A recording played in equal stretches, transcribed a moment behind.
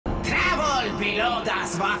fall below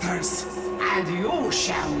those waters, and you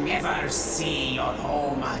shall never see your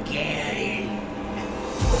home again.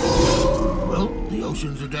 Well, the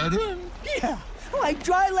ocean's a dead end. Yeah, like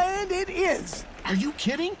dry land it is. Are you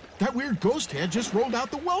kidding? That weird ghost head just rolled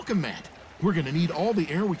out the welcome mat. We're gonna need all the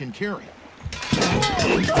air we can carry.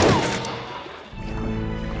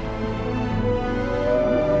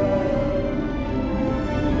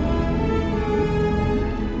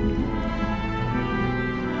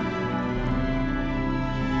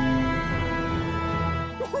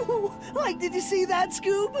 Like, did you see that,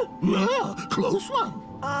 Scoob? Yeah, close one.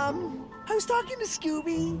 I was talking to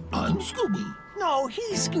Scooby. I'm Scooby. No,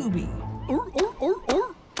 he's Scooby.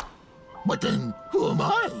 But then, who am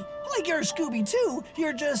I? Like you're Scooby too.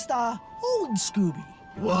 You're just, old Scooby.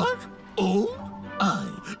 What? Old? I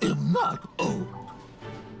am not old.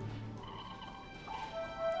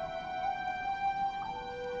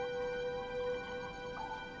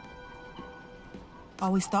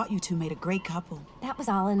 Always thought you two made a great couple. That was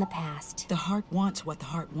all in the past. The heart wants what the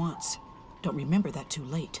heart wants. Don't remember that too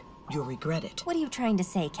late. You'll regret it. What are you trying to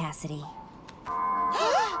say, Cassidy?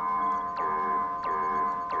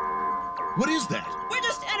 What is that? We're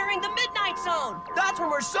just entering the midnight zone. That's when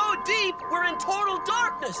we're so deep, we're in total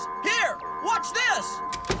darkness. Here, watch this.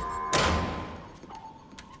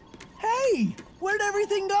 Hey, where'd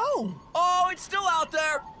everything go? Oh, it's still out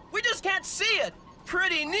there. We just can't see it.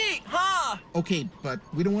 Pretty neat, huh? Okay, but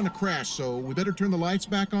we don't want to crash, so we better turn the lights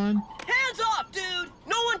back on? Hands off, dude.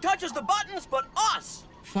 No one touches the buttons but us.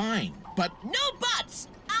 Fine, but... No buts.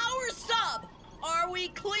 Our sub. Are we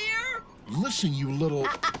clear? Listen, you little...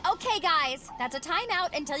 Okay, guys. That's a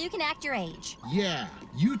timeout until you can act your age. Yeah,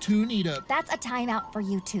 you two need a... That's a timeout for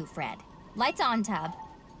you too, Fred. Lights on, Tub.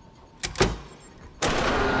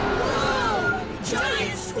 Whoa!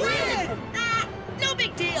 Giant squid! Ah, no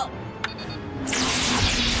big deal.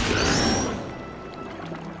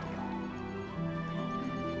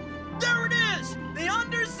 There it is! The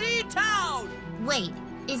undersea town! Wait,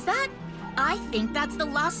 is that... I think that's the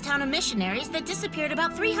lost town of missionaries that disappeared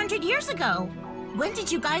about 300 years ago. When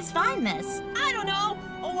did you guys find this? I don't know.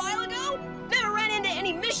 A while ago? Never ran into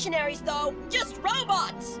any missionaries, though. Just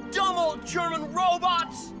robots. Dumb old German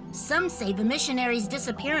robots. Some say the missionaries'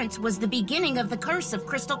 disappearance was the beginning of the curse of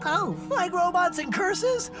Crystal Cove. Like robots and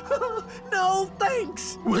curses? No,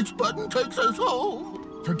 thanks. Which button takes us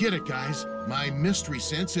home? Forget it, guys. My mystery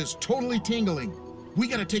sense is totally tingling. We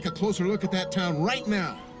gotta take a closer look at that town right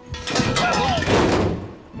now.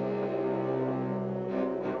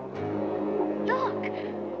 Look,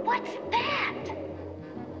 what's that?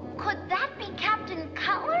 Could that be Captain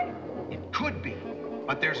Cutler? It could be,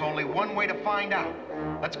 but there's only one way to find out.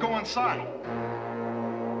 Let's go inside.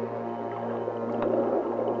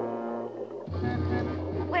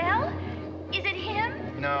 Well, is it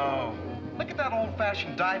him? No. Look at that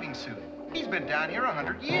old-fashioned diving suit. He's been down here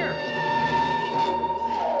 100 years.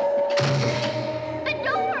 The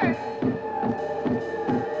door!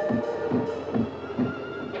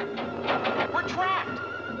 We're trapped.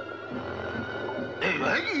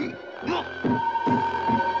 Hey, look.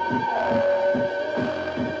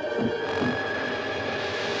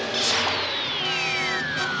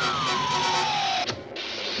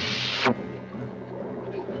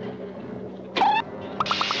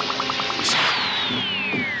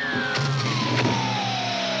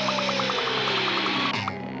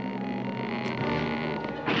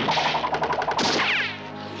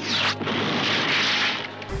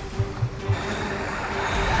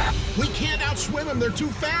 We can't outswim them, they're too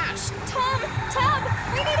fast. Tub!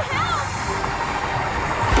 We need help!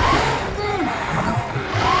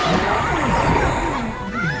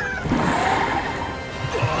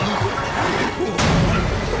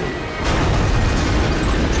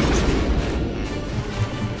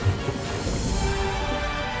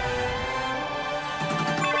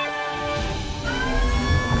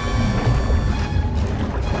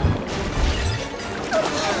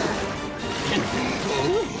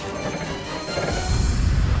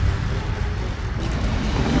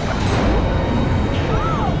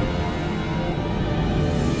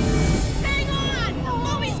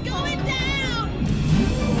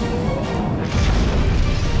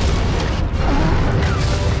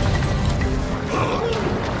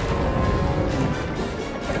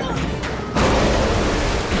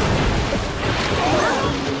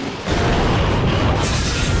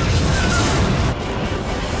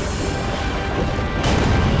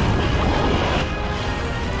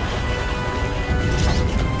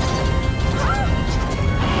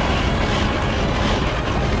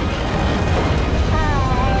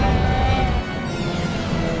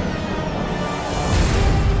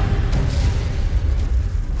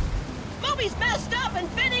 Scooby's messed up and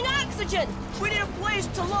fitting oxygen! We need a place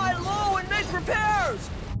to lie low and make repairs!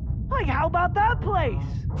 Like, how about that place?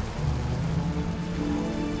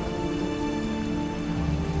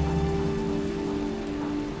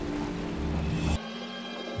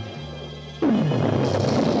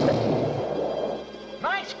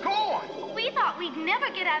 Nice going! We thought we'd never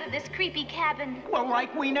get out of this creepy cabin. Well,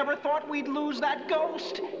 like we never thought we'd lose that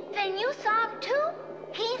ghost. Then you saw him too?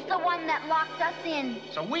 He's the one that locked us in.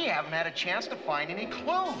 So we haven't had a chance to find any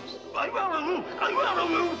clues. I found a loop! I found a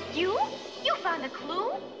loop! You? You found a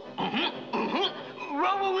clue?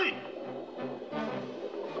 Robbery!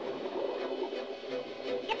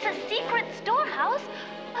 It's a secret storehouse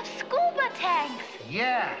of scuba tanks.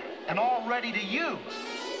 Yeah, and all ready to use.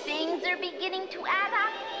 Things are beginning to add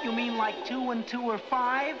up. You mean like 2 and 2 are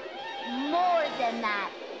 5? More than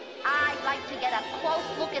that. I'd like to get a close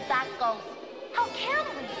look at that ghost. How can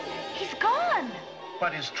we? He's gone.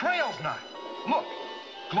 But his trail's not. Look,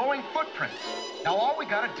 glowing footprints. Now all we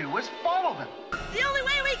gotta do is follow them. The only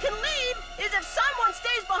way we can leave is if someone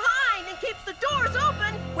stays behind and keeps the doors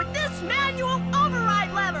open with this manual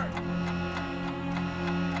override lever.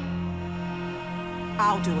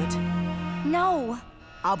 I'll do it. No.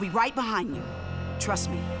 I'll be right behind you. Trust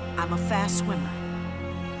me, I'm a fast swimmer.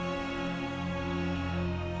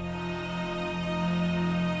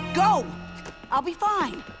 Go! I'll be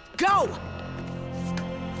fine. Go!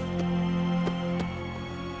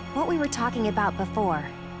 What we were talking about before,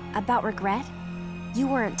 about regret, you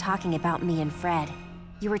weren't talking about me and Fred.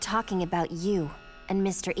 You were talking about you and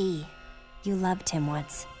Mr. E. You loved him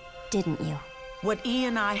once, didn't you? What E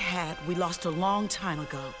and I had, we lost a long time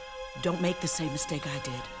ago. Don't make the same mistake I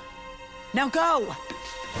did. Now go!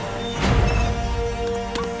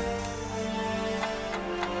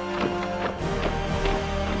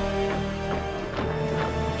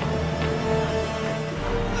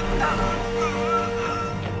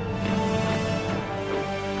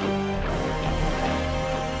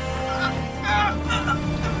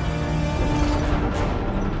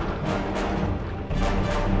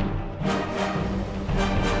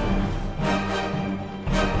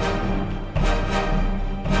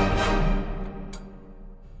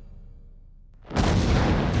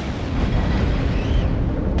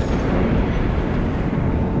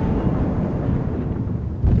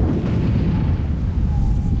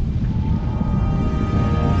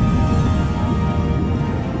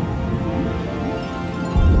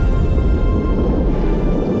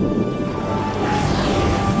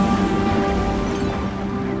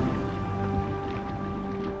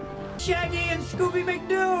 Shaggy and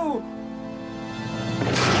Scooby-Doo!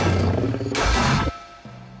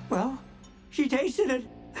 Well, she tasted it,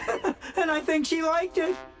 and I think she liked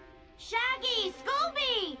it. Shaggy!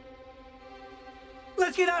 Scooby!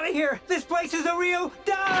 Let's get out of here! This place is a real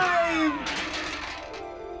dive!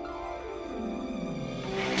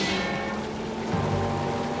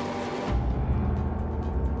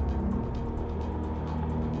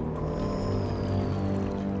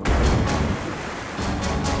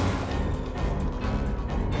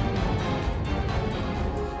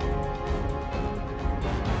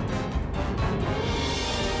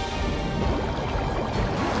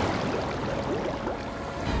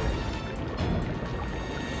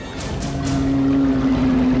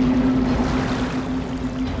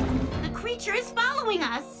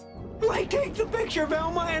 Take the picture,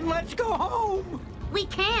 Velma, and let's go home! We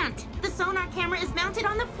can't! The sonar camera is mounted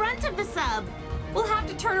on the front of the sub. We'll have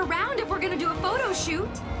to turn around if we're gonna do a photo shoot.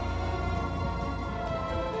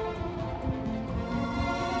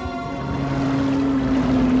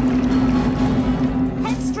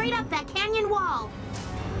 Head straight up that canyon wall.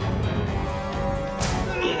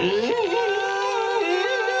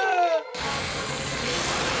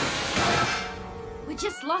 We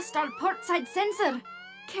just lost our port side sensor.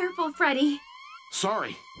 Careful, Freddy.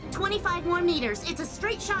 Sorry. 25 more meters. It's a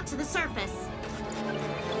straight shot to the surface.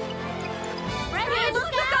 Freddy,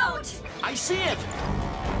 look out! I see it!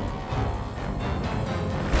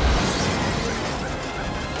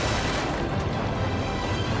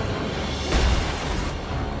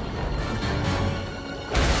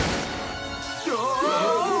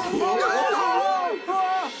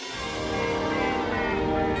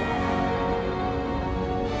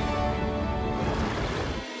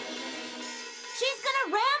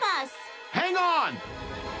 Hang on!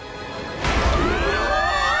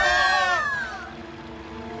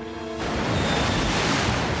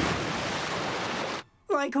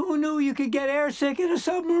 Like, who knew you could get airsick in a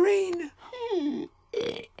submarine?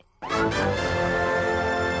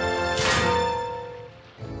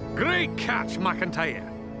 Great catch, McIntyre.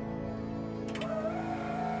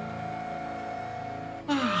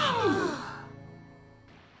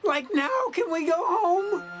 Like now, can we go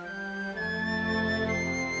home?